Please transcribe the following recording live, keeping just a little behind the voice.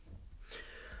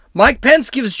Mike Pence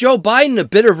gives Joe Biden a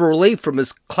bit of relief from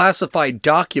his classified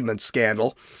document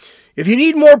scandal. If you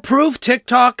need more proof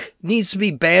TikTok needs to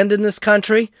be banned in this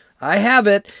country, I have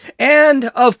it. And,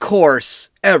 of course,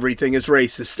 everything is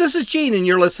racist. This is Gene, and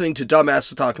you're listening to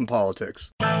Dumbasses Talking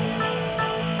Politics.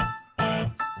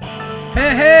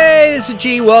 Hey, this is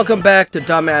Gene. Welcome back to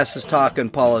Dumbasses Talking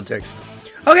Politics.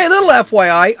 Okay, little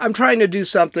FYI, I'm trying to do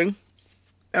something.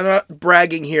 I'm not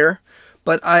bragging here,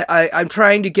 but I'm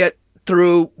trying to get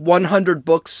through 100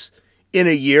 books in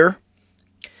a year.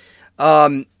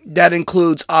 That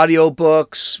includes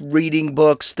audiobooks, reading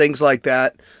books, things like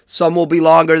that. Some will be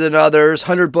longer than others.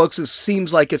 100 books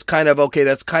seems like it's kind of, okay,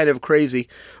 that's kind of crazy.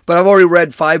 But I've already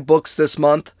read 5 books this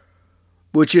month,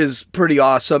 which is pretty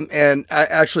awesome. And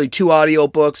actually 2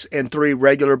 audiobooks and 3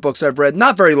 regular books I've read.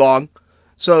 Not very long.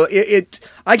 So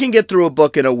I can get through a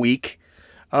book in a week.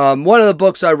 One of the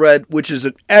books I read, which is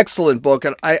an excellent book,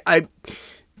 and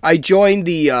I joined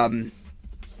the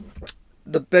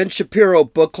Ben Shapiro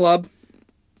book club.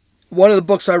 One of the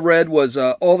books I read was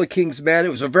All the King's Men. It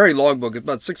was a very long book,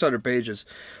 about 600 pages.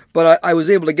 But I was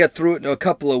able to get through it in a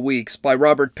couple of weeks by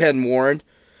Robert Penn Warren.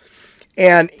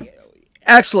 And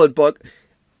excellent book.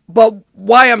 But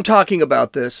why I'm talking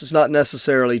about this is not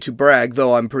necessarily to brag,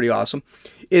 though I'm pretty awesome.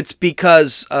 It's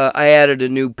because I added a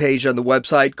new page on the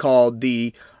website called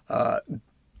the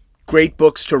Great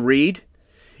Books to Read.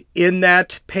 In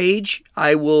that page,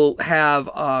 I will have,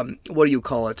 what do you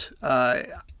call it?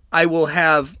 I will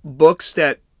have books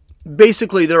that,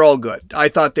 basically, they're all good. I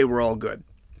thought they were all good.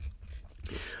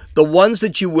 The ones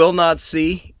that you will not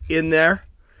see in there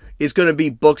is going to be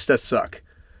books that suck.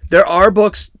 There are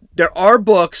books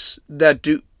that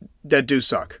do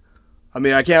suck. I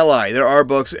mean, I can't lie. There are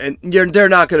books, and they're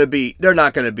not going to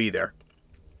be there.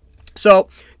 So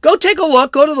go take a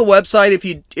look. Go to the website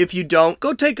if you don't.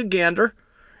 Go take a gander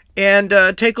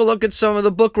and take a look at some of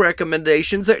the book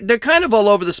recommendations. They're kind of all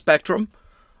over the spectrum.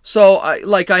 So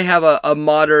I have a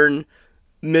modern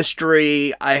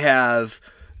mystery. I have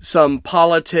some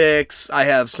politics. I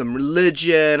have some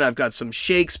religion. I've got some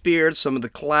Shakespeare, some of the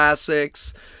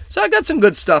classics. So I got some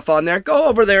good stuff on there. Go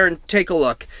over there and take a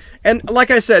look. And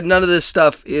like I said, none of this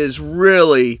stuff is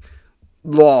really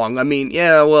long. I mean,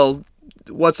 yeah, well,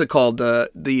 what's it called?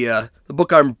 The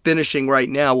book I'm finishing right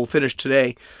now, we'll finish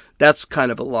today. That's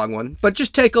kind of a long one. But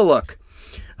just take a look.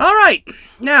 All right.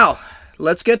 Now,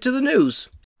 let's get to the news.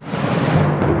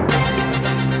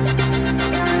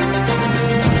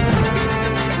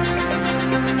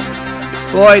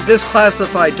 Boy, this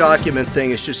classified document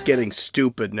thing is just getting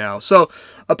stupid now. So,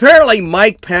 apparently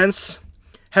Mike Pence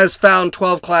has found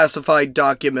 12 classified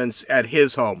documents at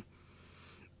his home.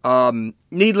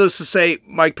 Needless to say,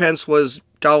 Mike Pence was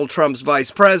Donald Trump's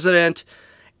vice president,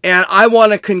 and I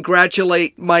want to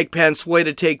congratulate Mike Pence. Way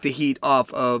to take the heat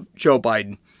off of Joe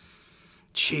Biden.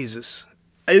 Jesus.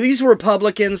 These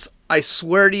Republicans, I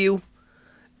swear to you,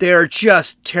 they're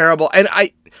just terrible. And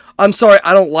I'm sorry,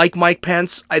 I don't like Mike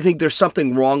Pence. I think there's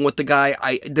something wrong with the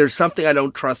guy. There's something I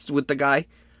don't trust with the guy.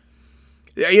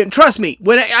 Trust me,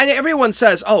 when everyone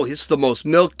says, oh, he's the most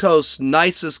milquetoast,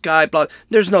 nicest guy, blah,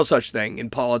 there's no such thing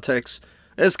in politics.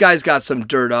 This guy's got some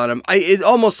dirt on him. It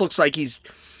almost looks like he's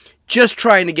just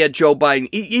trying to get Joe Biden,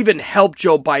 even help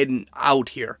Joe Biden out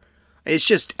here. It's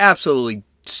just absolutely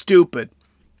stupid.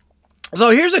 So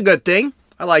here's a good thing.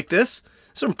 I like this.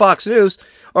 It's from Fox News,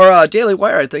 or Daily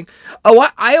Wire, I think.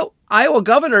 Iowa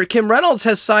Governor Kim Reynolds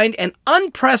has signed an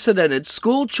unprecedented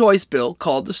school choice bill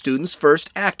called the Students First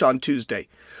Act on Tuesday,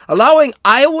 allowing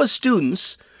Iowa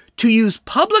students to use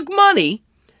public money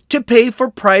to pay for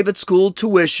private school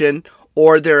tuition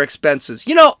or their expenses.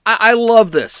 You know, I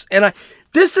love this. And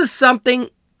this is something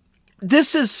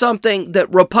that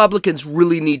Republicans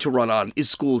really need to run on, is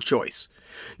school choice.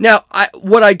 Now,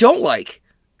 what I don't like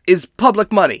is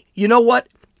public money. You know what?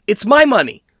 It's my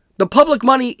money. The public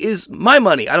money is my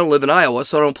money. I don't live in Iowa,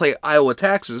 so I don't pay Iowa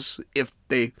taxes, if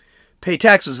they pay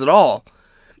taxes at all.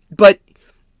 But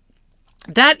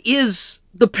that is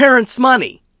the parents'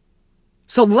 money.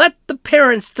 So let the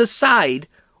parents decide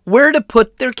where to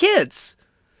put their kids.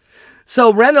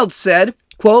 So Reynolds said,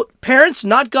 quote, parents,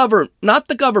 not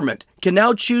the government, can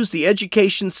now choose the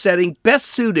education setting best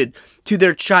suited to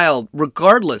their child,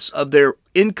 regardless of their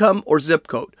income or zip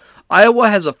code. Iowa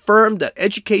has affirmed that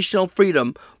educational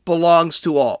freedom belongs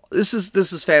to all. This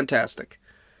is fantastic.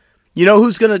 You know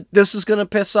this is gonna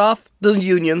piss off? The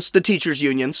unions, the teachers'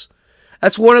 unions.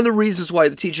 That's one of the reasons why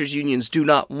the teachers' unions do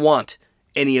not want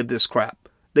any of this crap.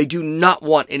 They do not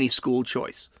want any school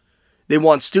choice. They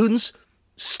want students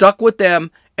stuck with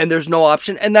them, and there's no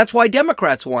option. And that's why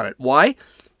Democrats want it. Why?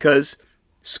 Because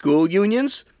school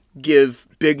unions give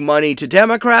big money to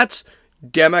Democrats.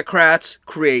 Democrats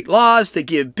create laws that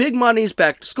give big monies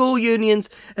back to school unions,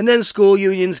 and then school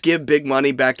unions give big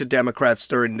money back to Democrats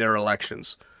during their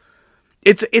elections.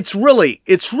 It's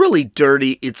really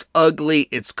dirty, it's ugly,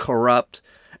 it's corrupt,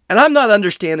 and I'm not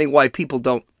understanding why people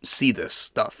don't see this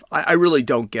stuff. I really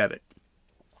don't get it.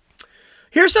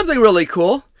 Here's something really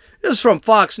cool. This is from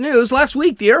Fox News. Last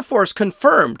week, the Air Force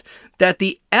confirmed that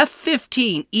the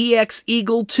F-15EX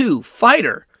Eagle II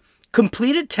fighter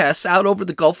completed tests out over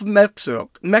the Gulf of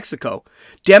Mexico,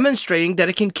 demonstrating that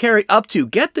it can carry up to,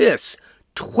 get this,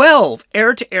 12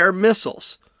 air-to-air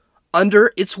missiles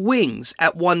under its wings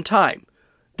at one time.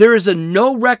 There is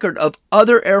no record of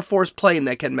other Air Force plane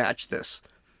that can match this.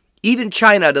 Even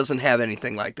China doesn't have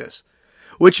anything like this.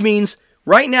 Which means,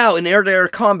 right now in air-to-air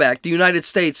combat, the United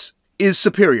States is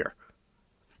superior.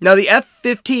 Now, the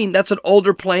F-15, that's an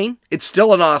older plane. It's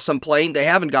still an awesome plane. They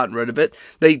haven't gotten rid of it.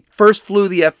 They first flew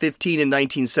the F-15 in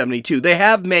 1972. They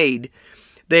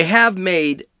have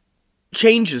made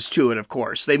changes to it, of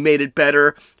course. They made it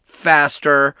better,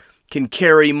 faster, can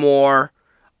carry more.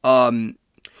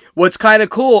 What's kind of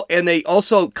cool, and they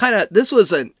also this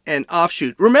was an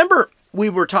offshoot. Remember, we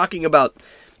were talking about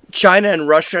China and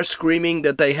Russia screaming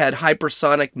that they had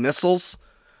hypersonic missiles?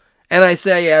 And I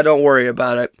say, yeah, don't worry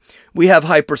about it. We have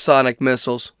hypersonic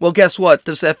missiles. Well, guess what?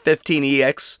 This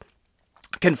F-15EX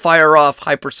can fire off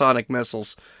hypersonic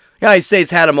missiles. The United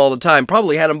States had them all the time.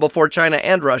 Probably had them before China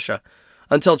and Russia.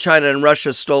 Until China and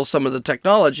Russia stole some of the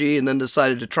technology and then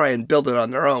decided to try and build it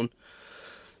on their own.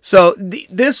 So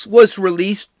this was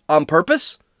released on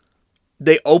purpose.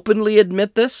 They openly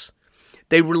admit this.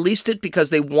 They released it because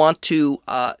they want to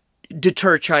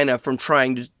deter China from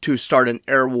trying to start an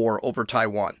air war over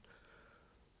Taiwan.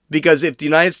 Because if the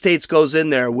United States goes in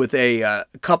there with a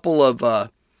couple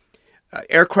of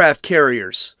aircraft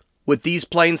carriers with these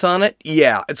planes on it,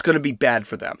 yeah, it's going to be bad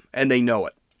for them, and they know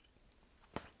it.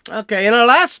 Okay, and our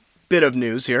last bit of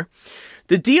news here.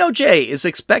 The DOJ is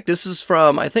expected, this is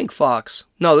from, I think, Fox.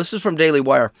 No, this is from Daily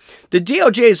Wire. The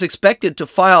DOJ is expected to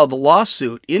file the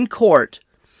lawsuit in court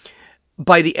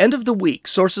by the end of the week.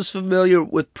 Sources familiar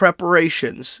with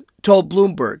preparations told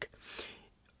Bloomberg.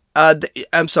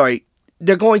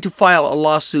 They're going to file a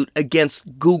lawsuit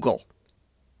against Google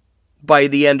by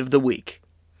the end of the week.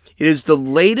 It is the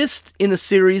latest in a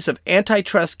series of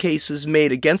antitrust cases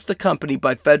made against the company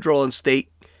by federal and state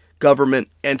government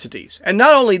entities. And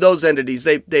not only those entities,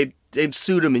 they've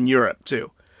sued them in Europe too.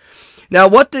 Now,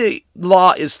 what the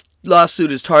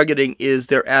lawsuit is targeting is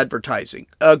their advertising.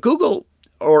 Google,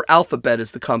 or Alphabet,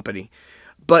 is the company.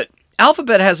 But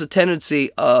Alphabet has a tendency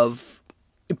of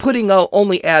putting out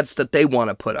only ads that they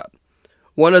want to put up.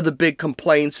 One of the big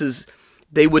complaints is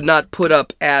they would not put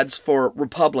up ads for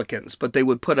Republicans, but they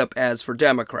would put up ads for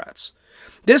Democrats.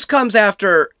 This comes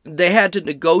after they had to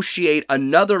negotiate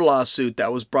another lawsuit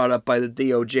that was brought up by the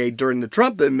DOJ during the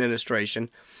Trump administration,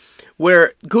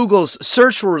 where Google's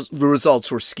search results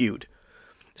were skewed.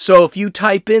 So if you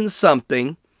type in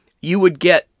something, you would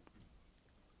get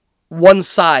one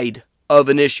side of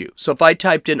an issue. So if I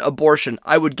typed in abortion,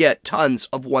 I would get tons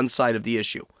of one side of the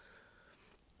issue.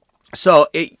 So,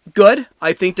 good.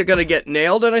 I think they're going to get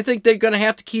nailed, and I think they're going to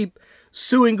have to keep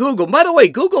suing Google. By the way,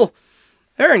 Google,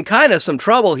 they're in kind of some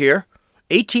trouble here.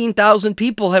 18,000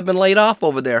 people have been laid off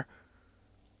over there.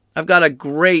 I've got a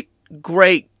great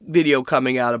video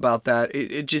coming out about that.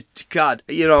 It just, God,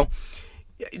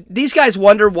 these guys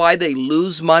wonder why they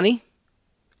lose money.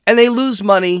 And they lose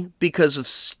money because of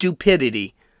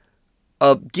stupidity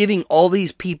of giving all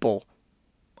these people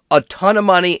a ton of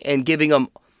money and giving them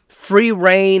free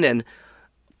reign and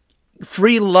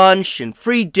free lunch and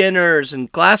free dinners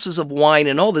and glasses of wine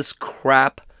and all this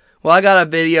crap. Well, I got a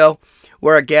video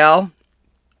where a gal,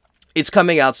 it's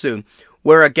coming out soon,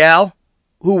 where a gal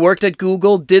who worked at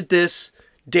Google did this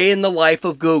day in the life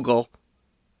of Google,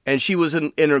 and she was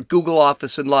in her Google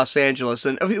office in Los Angeles,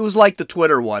 and it was like the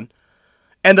Twitter one,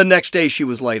 and the next day she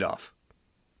was laid off.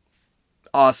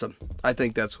 Awesome. I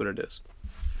think that's what it is.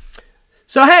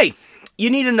 So, hey, you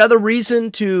need another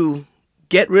reason to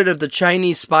get rid of the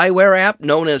Chinese spyware app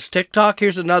known as TikTok?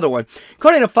 Here's another one.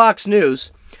 According to Fox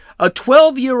News, a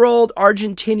 12-year-old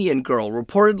Argentinian girl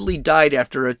reportedly died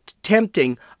after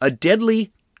attempting a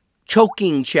deadly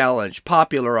choking challenge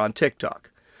popular on TikTok.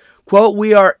 Quote,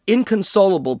 "We are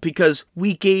inconsolable because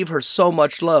we gave her so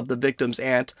much love," the victim's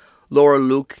aunt, Laura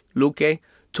Luque,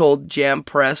 told Jam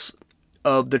Press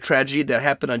of the tragedy that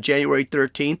happened on January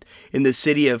 13th in the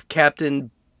city of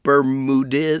Captain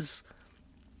Bermudez,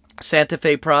 Santa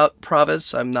Fe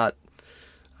province. I'm not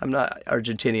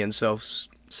Argentinian, so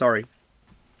sorry.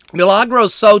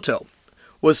 Milagros Soto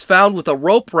was found with a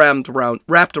rope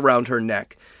wrapped around her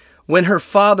neck when her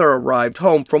father arrived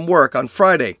home from work on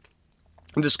Friday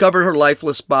and discovered her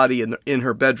lifeless body in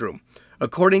her bedroom,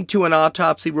 according to an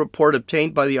autopsy report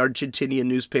obtained by the Argentinian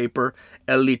newspaper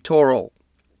El Litoro.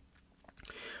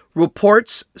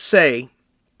 Reports say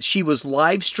she was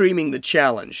live streaming the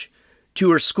challenge to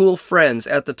her school friends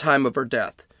at the time of her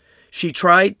death. She had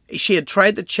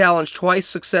tried the challenge twice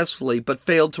successfully, but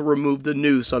failed to remove the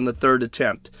noose on the third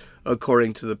attempt,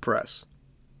 according to the press.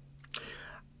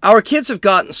 Our kids have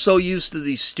gotten so used to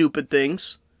these stupid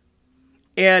things,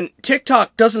 and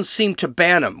TikTok doesn't seem to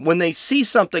ban them. When they see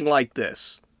something like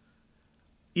this,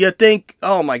 you think,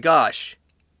 oh my gosh,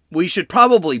 we should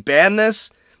probably ban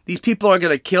this. These people are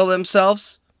going to kill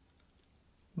themselves.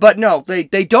 But no, they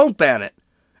don't ban it.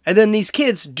 And then these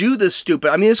kids do this stupid.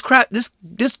 I mean,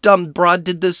 this dumb broad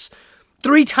did this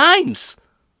 3 times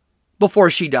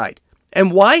before she died.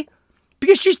 And why?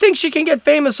 Because she thinks she can get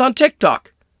famous on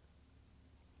TikTok.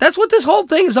 That's what this whole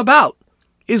thing is about.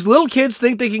 Is little kids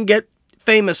think they can get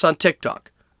famous on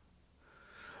TikTok.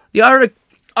 The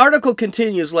article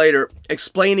continues later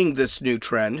explaining this new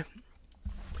trend,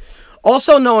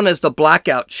 also known as the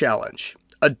Blackout Challenge,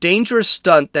 a dangerous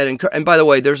stunt that and by the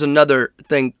way, there's another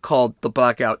thing called the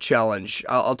Blackout Challenge.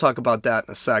 I'll talk about that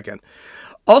in a second.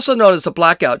 Also known as the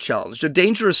Blackout Challenge, a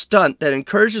dangerous stunt that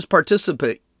encourages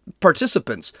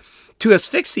participants to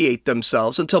asphyxiate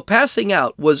themselves until passing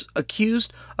out, was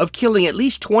accused of killing at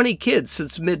least 20 kids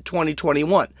since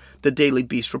mid-2021, the Daily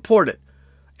Beast reported.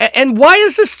 And why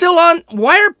is this still on?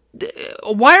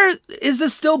 Is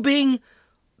this still being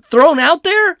thrown out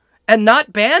there and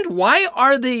not banned? Why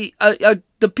are the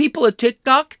people at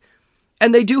TikTok,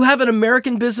 and they do have an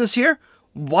American business here,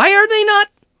 why are they not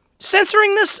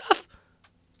censoring this stuff?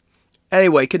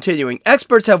 Anyway, continuing.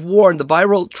 Experts have warned the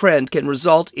viral trend can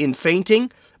result in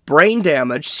fainting, brain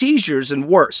damage, seizures, and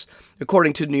worse,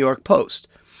 according to the New York Post.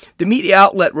 The media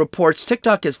outlet reports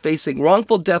TikTok is facing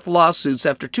wrongful death lawsuits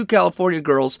after 2 California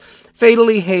girls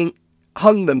fatally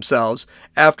hung themselves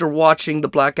after watching the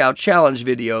Blackout Challenge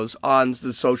videos on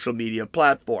the social media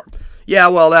platform. Yeah,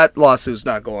 well, that lawsuit's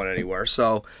not going anywhere.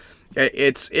 So,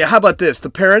 how about this?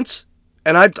 The parents,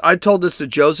 and I told this to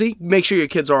Josie, make sure your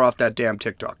kids are off that damn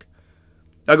TikTok.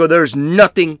 I go, there's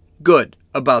nothing good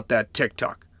about that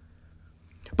TikTok.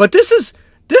 But this is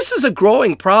a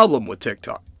growing problem with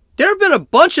TikTok. There have been a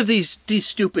bunch of these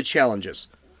stupid challenges,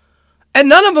 and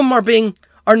none of them are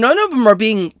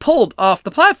being pulled off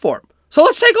the platform. So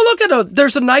let's take a look at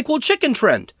there's a NyQuil chicken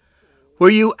trend, where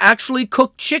you actually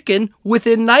cook chicken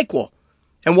within NyQuil,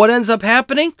 and what ends up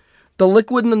happening? The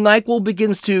liquid in the NyQuil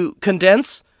begins to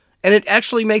condense, and it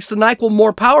actually makes the NyQuil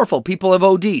more powerful. People have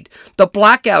OD'd. The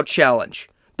Blackout Challenge.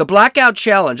 The Blackout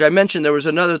Challenge, I mentioned there was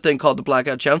another thing called the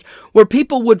Blackout Challenge, where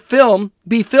people would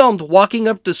be filmed walking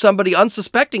up to somebody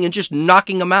unsuspecting and just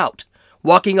knocking them out.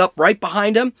 Walking up right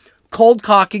behind them, cold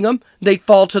cocking them, they'd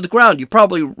fall to the ground. You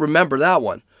probably remember that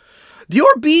one. The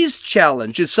Orbeez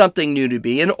Challenge is something new to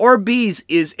me, and Orbeez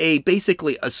is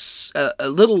basically a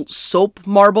little soap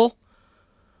marble.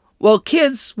 Well,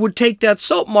 kids would take that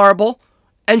soap marble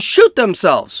and shoot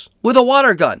themselves with a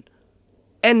water gun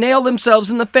and nail themselves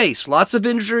in the face. Lots of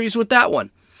injuries with that one.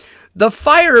 The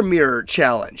Fire Mirror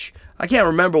Challenge. I can't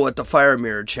remember what the Fire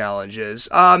Mirror Challenge is.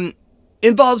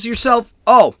 Involves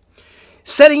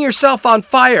setting yourself on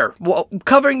fire. Well,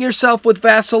 covering yourself with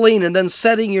Vaseline and then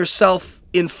setting yourself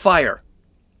in fire.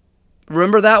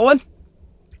 Remember that one?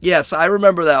 Yes, I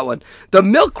remember that one. The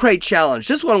Milk Crate Challenge.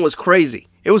 This one was crazy.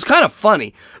 It was kind of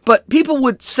funny. But people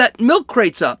would set milk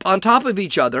crates up on top of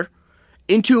each other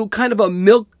into kind of a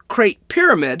milk crate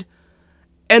pyramid,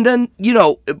 and then,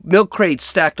 milk crates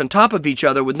stacked on top of each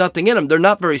other with nothing in them, they're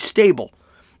not very stable.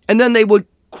 And then they would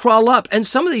crawl up, and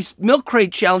some of these milk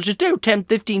crate challenges, they were 10,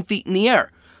 15 feet in the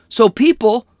air. So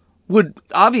people would,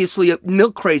 obviously,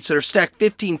 milk crates that are stacked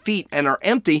 15 feet and are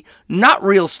empty, not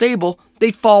real stable,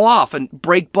 they'd fall off and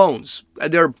break bones.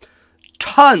 There are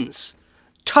tons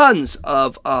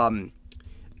of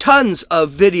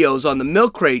videos on the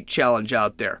milk crate challenge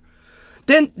out there.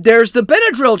 Then there's the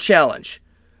Benadryl Challenge.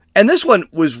 And this one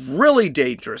was really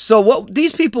dangerous. So what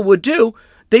these people would do,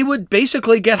 they would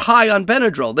basically get high on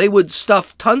Benadryl. They would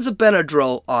stuff tons of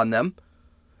Benadryl on them.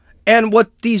 And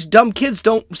what these dumb kids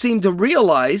don't seem to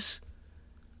realize,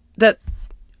 that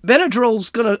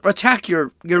Benadryl's going to attack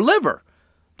your liver.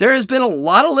 There has been a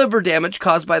lot of liver damage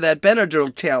caused by that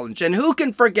Benadryl Challenge. And who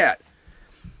can forget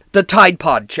the Tide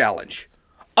Pod Challenge?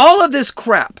 All of this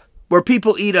crap where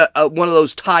people eat one of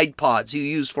those Tide Pods you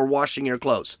use for washing your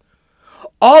clothes.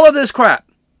 All of this crap.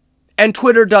 And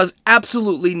Twitter does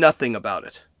absolutely nothing about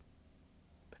it.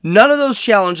 None of those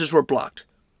challenges were blocked.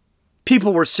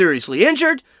 People were seriously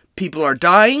injured. People are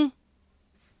dying.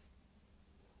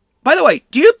 By the way,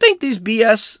 do you think these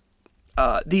BS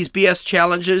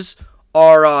challenges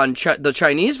are on the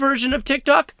Chinese version of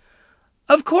TikTok?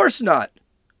 Of course not.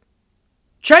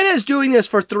 China is doing this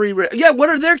for what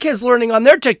are their kids learning on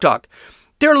their TikTok?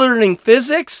 They're learning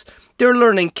physics, they're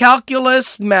learning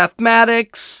calculus,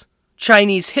 mathematics,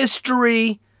 Chinese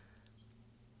history.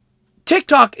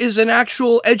 TikTok is an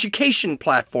actual education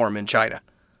platform in China.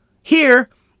 Here,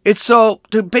 it's why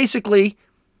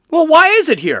is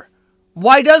it here?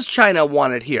 Why does China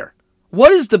want it here?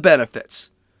 What is the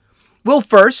benefits? Well,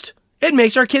 first, it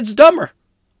makes our kids dumber.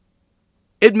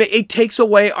 It takes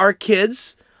away our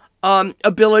kids'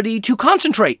 ability to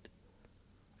concentrate.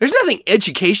 There's nothing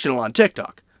educational on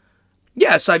TikTok.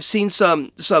 Yes, I've seen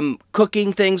some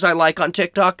cooking things I like on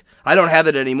TikTok. I don't have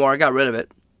it anymore. I got rid of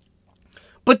it.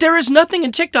 But there is nothing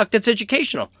in TikTok that's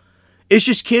educational. It's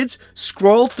just kids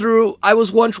scroll through. I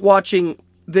was once watching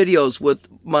videos with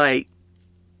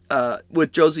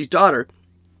with Josie's daughter,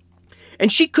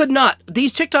 and she could not.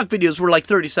 These TikTok videos were like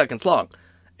 30 seconds long,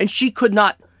 and she could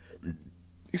not,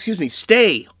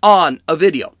 stay on a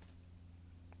video.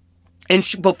 And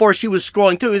before she was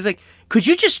scrolling through, he was like, could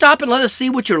you just stop and let us see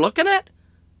what you're looking at?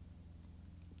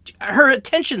 Her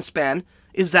attention span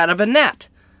is that of a gnat.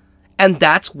 And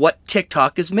that's what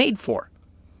TikTok is made for.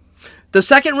 The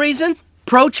second reason,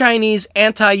 pro-Chinese,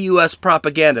 anti-US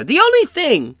propaganda. The only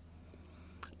thing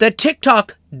that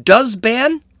TikTok does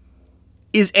ban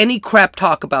is any crap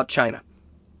talk about China.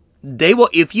 They will,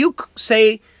 if you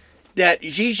say that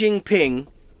Xi Jinping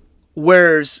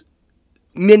wears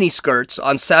miniskirts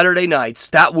on Saturday nights,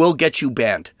 that will get you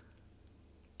banned.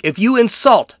 If you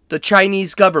insult the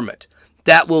Chinese government,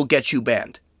 that will get you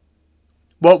banned.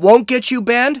 What won't get you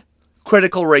banned?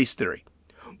 Critical race theory.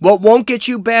 What won't get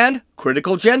you banned?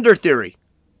 Critical gender theory.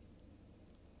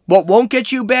 What won't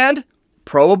get you banned?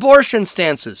 Pro-abortion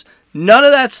stances. None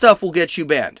of that stuff will get you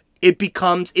banned.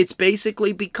 It's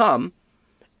basically become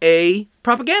a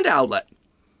propaganda outlet.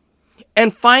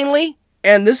 And finally,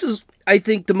 and this is, I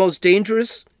think, the most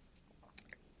dangerous,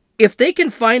 if they can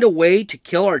find a way to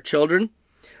kill our children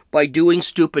by doing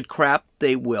stupid crap,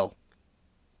 they will.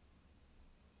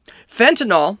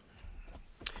 Fentanyl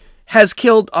has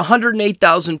killed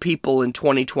 108,000 people in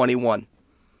 2021.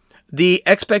 The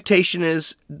expectation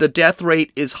is the death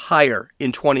rate is higher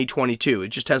in 2022. It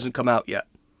just hasn't come out yet.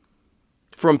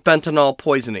 From fentanyl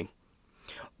poisoning.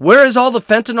 Where is all the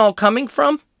fentanyl coming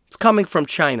from? It's coming from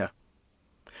China.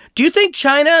 Do you think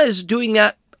China is doing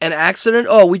that an accident?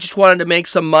 Oh, we just wanted to make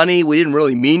some money. We didn't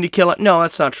really mean to kill it. No,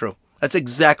 that's not true. That's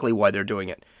exactly why they're doing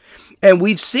it. And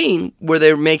we've seen where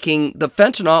they're making the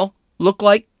fentanyl look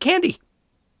like candy.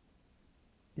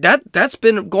 That's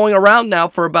been going around now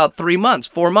for about 4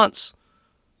 months.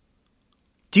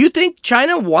 Do you think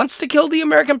China wants to kill the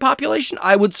American population?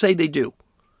 I would say they do.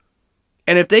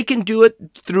 And if they can do it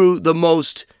through the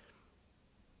most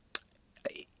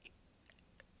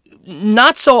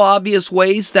not so obvious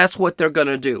ways, that's what they're going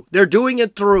to do. They're doing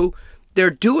it through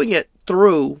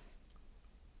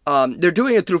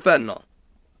fentanyl.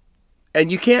 And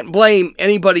you can't blame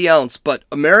anybody else but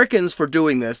Americans for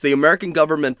doing this, the American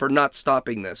government for not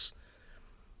stopping this.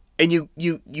 And you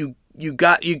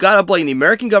got to blame the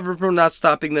American government for not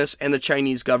stopping this and the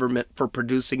Chinese government for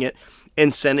producing it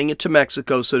and sending it to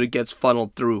Mexico so that it gets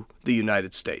funneled through the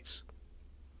United States.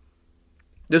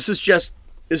 This is just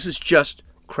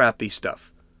crappy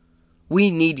stuff.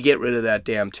 We need to get rid of that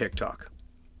damn TikTok.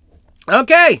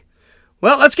 Okay.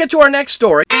 Well, let's get to our next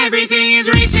story. Everything is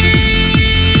racist.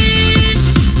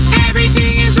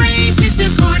 Everything is racist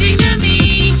according to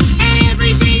me.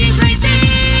 Everything is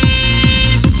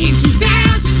racist in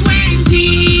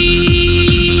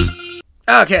 2020.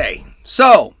 Okay,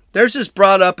 so there's this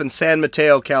broad up in San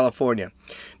Mateo, California,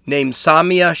 named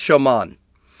Samia Shoman,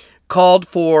 called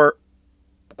for,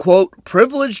 quote,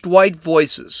 privileged white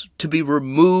voices to be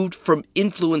removed from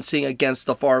influencing against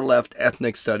the far left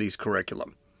ethnic studies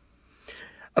curriculum.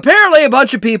 Apparently, a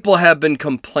bunch of people have been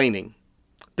complaining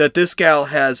that this gal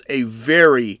has a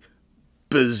very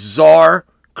bizarre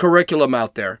curriculum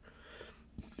out there,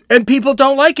 and people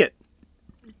don't like it.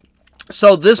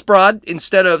 So this broad,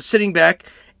 instead of sitting back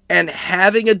and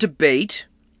having a debate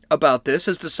about this,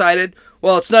 has decided,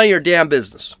 well, it's none of your damn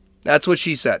business. That's what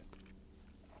she said.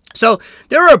 So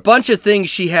there are a bunch of things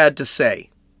she had to say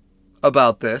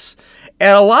about this,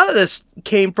 and a lot of this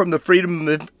came from the Freedom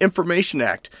of Information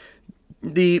Act.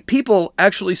 The people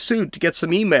actually sued to get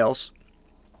some emails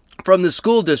from the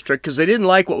school district because they didn't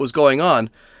like what was going on.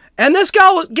 And this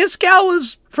gal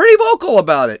was pretty vocal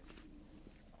about it.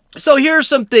 So here are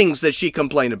some things that she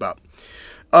complained about.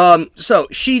 So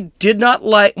she did not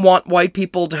want white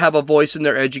people to have a voice in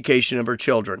their education of her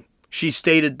children. she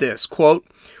stated this, quote,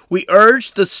 "We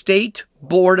urge the State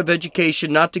Board of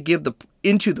Education not to give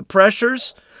into the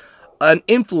pressures and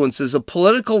influences of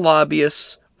political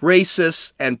lobbyists,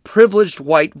 racists, and privileged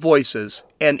white voices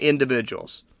and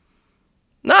individuals."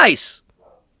 Nice.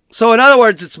 So in other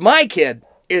words, it's my kid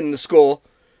in the school.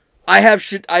 I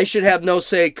should have no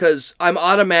say because I'm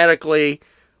automatically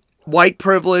white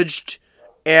privileged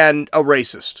and a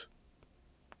racist.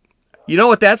 You know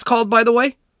what that's called, by the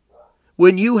way?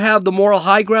 When you have the moral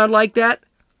high ground like that,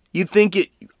 you think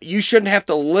you shouldn't have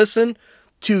to listen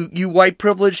to you white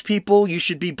privileged people. You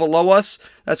should be below us.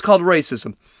 That's called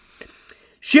racism.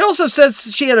 She also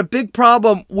says she had a big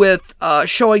problem with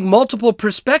showing multiple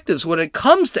perspectives when it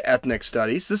comes to ethnic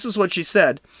studies. This is what she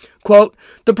said, quote,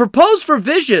 "The proposed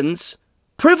revisions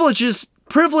privileges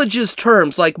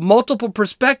terms like multiple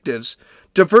perspectives,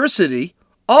 diversity,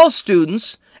 all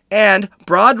students, and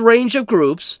broad range of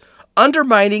groups,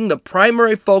 undermining the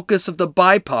primary focus of the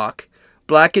BIPOC,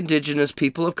 Black, Indigenous,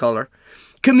 People of Color,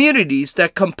 communities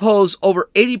that compose over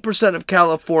 80% of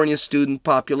California's student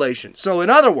population." So in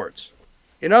other words,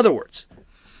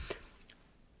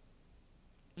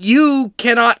 you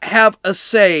cannot have a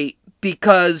say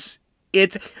because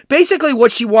it's basically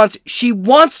what she wants. She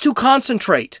wants to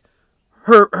concentrate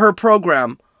her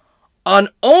program on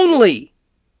only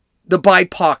the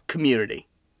BIPOC community.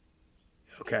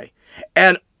 Okay.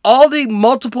 And all the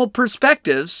multiple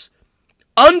perspectives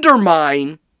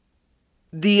undermine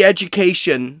the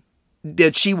education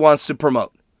that she wants to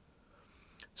promote.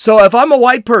 So if I'm a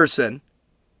white person,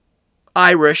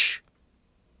 Irish,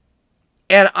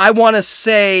 and I want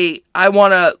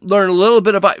to learn a little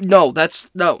bit about,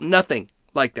 nothing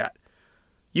like that.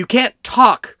 You can't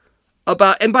talk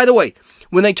about, and by the way,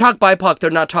 when they talk BIPOC, they're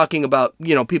not talking about,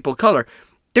 people of color.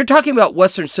 They're talking about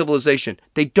Western civilization.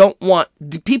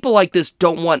 People like this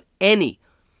don't want any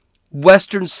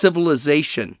Western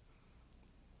civilization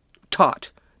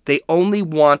taught. They only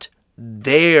want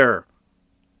their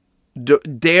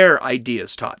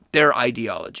ideas taught, their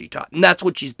ideology taught. And that's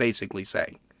what she's basically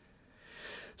saying.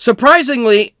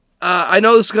 Surprisingly, I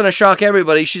know this is going to shock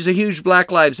everybody, she's a huge Black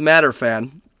Lives Matter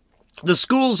fan. The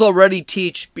schools already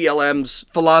teach BLM's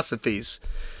philosophies,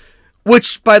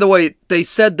 which, by the way, they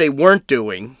said they weren't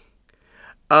doing.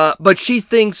 But she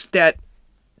thinks that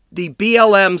the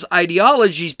BLM's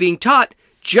ideologies being taught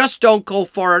just don't go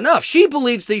far enough. She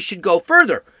believes they should go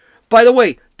further. By the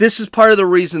way, this is part of the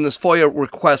reason this FOIA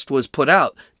request was put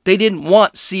out. They didn't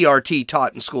want CRT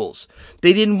taught in schools.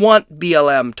 They didn't want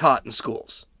BLM taught in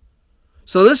schools.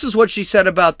 So this is what she said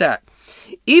about that.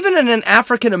 Even in an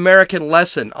African American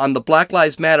lesson on the Black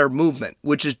Lives Matter movement,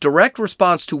 which is direct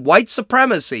response to white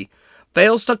supremacy,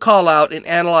 fails to call out and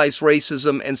analyze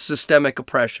racism and systemic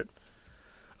oppression.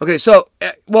 Okay, so,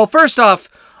 first off,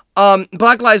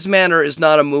 Black Lives Matter is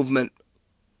not a movement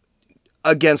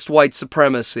against white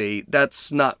supremacy.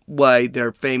 That's not why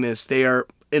they're famous. They are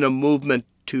in a movement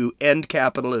to end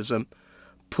capitalism,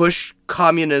 push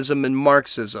communism and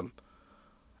Marxism,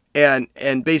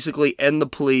 and basically end the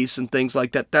police and things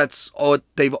like that. That's all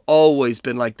they've always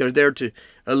been like. They're there to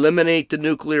eliminate the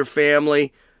nuclear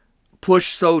family,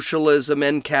 push socialism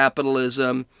and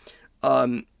capitalism,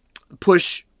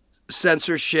 push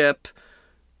censorship,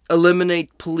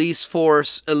 eliminate police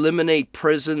force, eliminate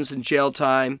prisons and jail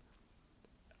time.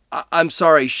 I'm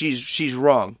sorry, she's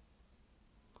wrong.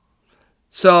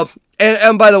 So,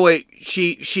 and by the way,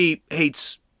 she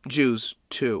hates Jews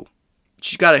too.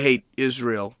 She's got to hate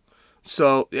Israel.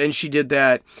 So, and she did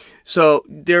that. So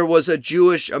there was a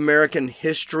Jewish American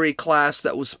history class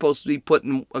that was supposed to be put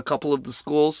in a couple of the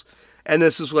schools. And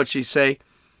this is what she say.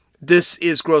 This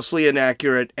is grossly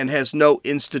inaccurate and has no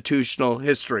institutional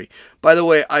history. By the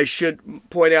way, I should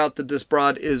point out that this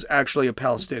broad is actually a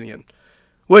Palestinian,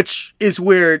 which is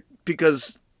weird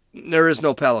because there is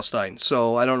no Palestine.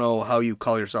 So I don't know how you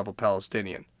call yourself a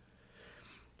Palestinian.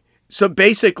 So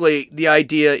basically, the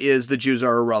idea is the Jews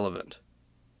are irrelevant.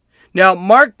 Now,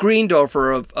 Mark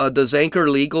Greendorfer of the Zanker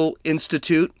Legal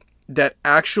Institute that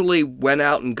actually went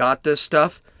out and got this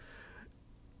stuff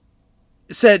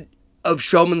said of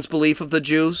Schoeman's belief of the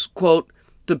Jews, quote,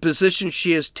 "The position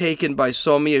she has taken by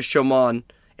Somia Schoeman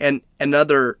and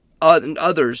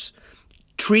others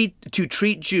to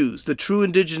treat Jews, the true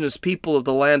indigenous people of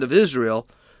the land of Israel,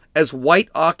 as white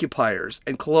occupiers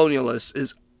and colonialists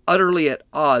is utterly at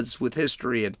odds with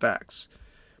history and facts."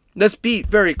 Let's be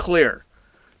very clear.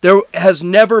 There has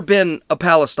never been a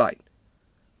Palestine.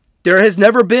 There has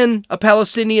never been a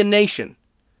Palestinian nation.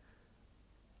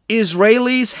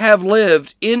 Israelis have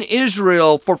lived in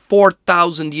Israel for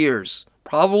 4,000 years,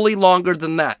 probably longer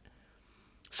than that.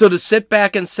 So to sit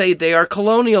back and say they are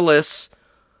colonialists,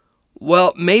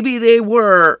 Well, maybe they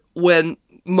were when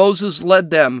Moses led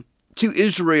them to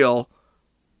Israel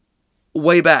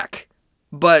way back,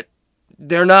 but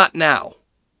they're not now.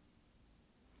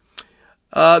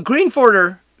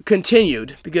 Greenforder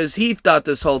continued, because he thought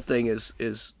this whole thing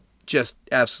is just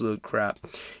absolute crap.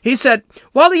 He said,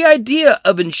 while the idea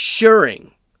of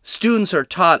ensuring students are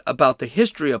taught about the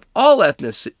history of all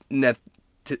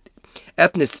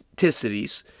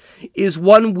ethnicities is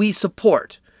one we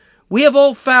support, we have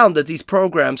all found that these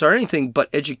programs are anything but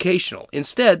educational.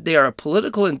 Instead, they are a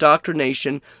political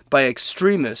indoctrination by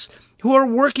extremists who are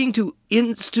working to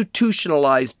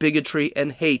institutionalize bigotry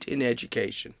and hate in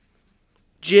education.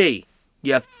 Gee,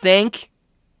 you think?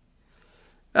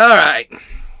 All right.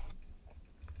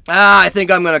 I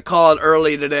think I'm going to call it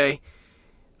early today.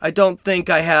 I don't think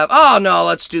I have... Oh, no,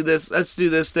 let's do this. Let's do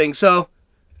this thing. So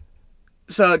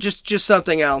just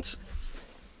something else.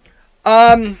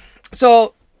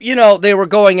 So, you know, they were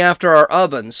going after our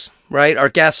ovens, right? Our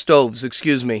gas stoves,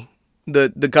 excuse me. The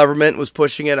government was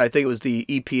pushing it. I think it was the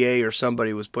EPA or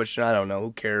somebody was pushing it. I don't know.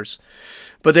 Who cares?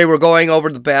 But they were going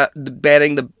over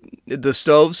banning the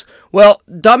stoves. Well,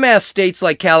 dumbass states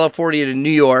like California and New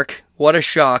York, what a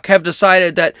shock, have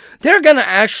decided that they're going to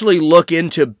actually look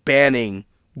into banning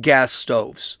gas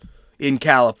stoves in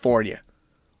California.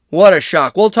 What a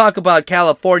shock. We'll talk about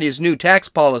California's new tax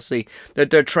policy that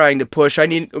they're trying to push.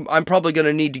 I'm probably going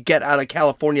to need to get out of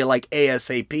California like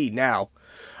ASAP now.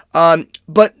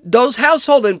 But those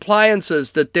household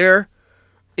appliances that they're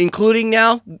including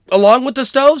now, along with the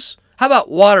stoves, how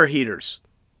about water heaters,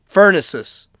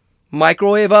 furnaces,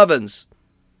 microwave ovens,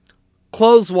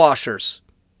 clothes washers,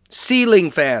 ceiling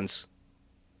fans?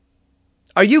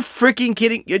 Are you freaking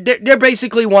kidding? They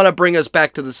basically want to bring us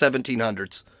back to the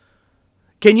 1700s.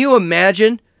 Can you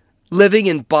imagine living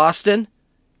in Boston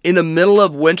in the middle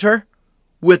of winter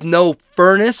with no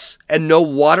furnace and no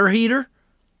water heater?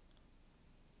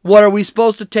 What, are we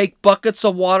supposed to take buckets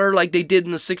of water like they did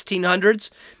in the 1600s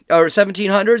or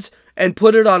 1700s and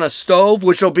put it on a stove,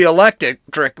 which will be electric,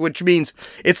 which means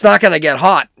it's not going to get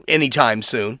hot anytime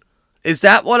soon? Is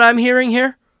that what I'm hearing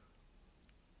here?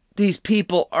 These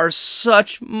people are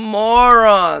such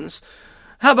morons.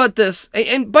 How about this?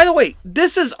 And by the way,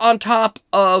 this is on top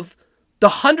of the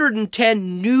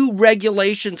 110 new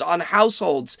regulations on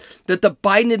households that the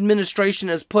Biden administration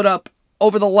has put up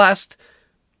over the last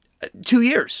 2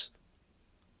 years.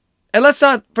 And let's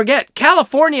not forget,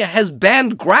 California has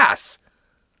banned grass.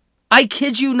 I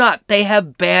kid you not, they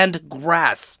have banned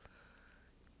grass.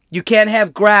 You can't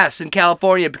have grass in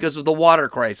California because of the water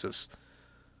crisis,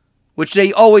 which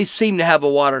they always seem to have a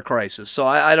water crisis. So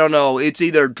I don't know. It's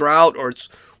either drought or it's...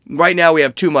 Right now we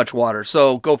have too much water,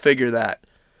 so go figure that.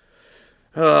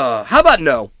 How about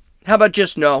no? How about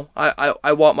just no?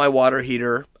 I want my water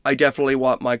heater. I definitely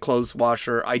want my clothes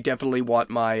washer. I definitely want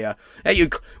my... Hey, you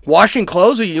washing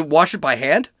clothes or you wash it by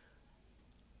hand?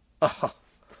 Oh,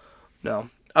 no.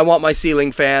 I want my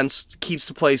ceiling fans. Keeps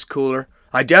the place cooler.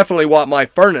 I definitely want my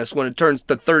furnace when it turns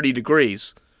to 30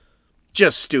 degrees.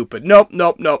 Just stupid. Nope.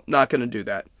 Not going to do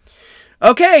that.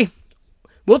 Okay.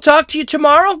 We'll talk to you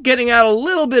tomorrow. Getting out a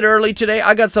little bit early today.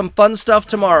 I got some fun stuff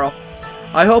tomorrow.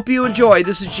 I hope you enjoy.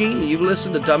 This is Gene, and you've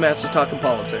listened to Dumbasses Talking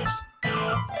Politics.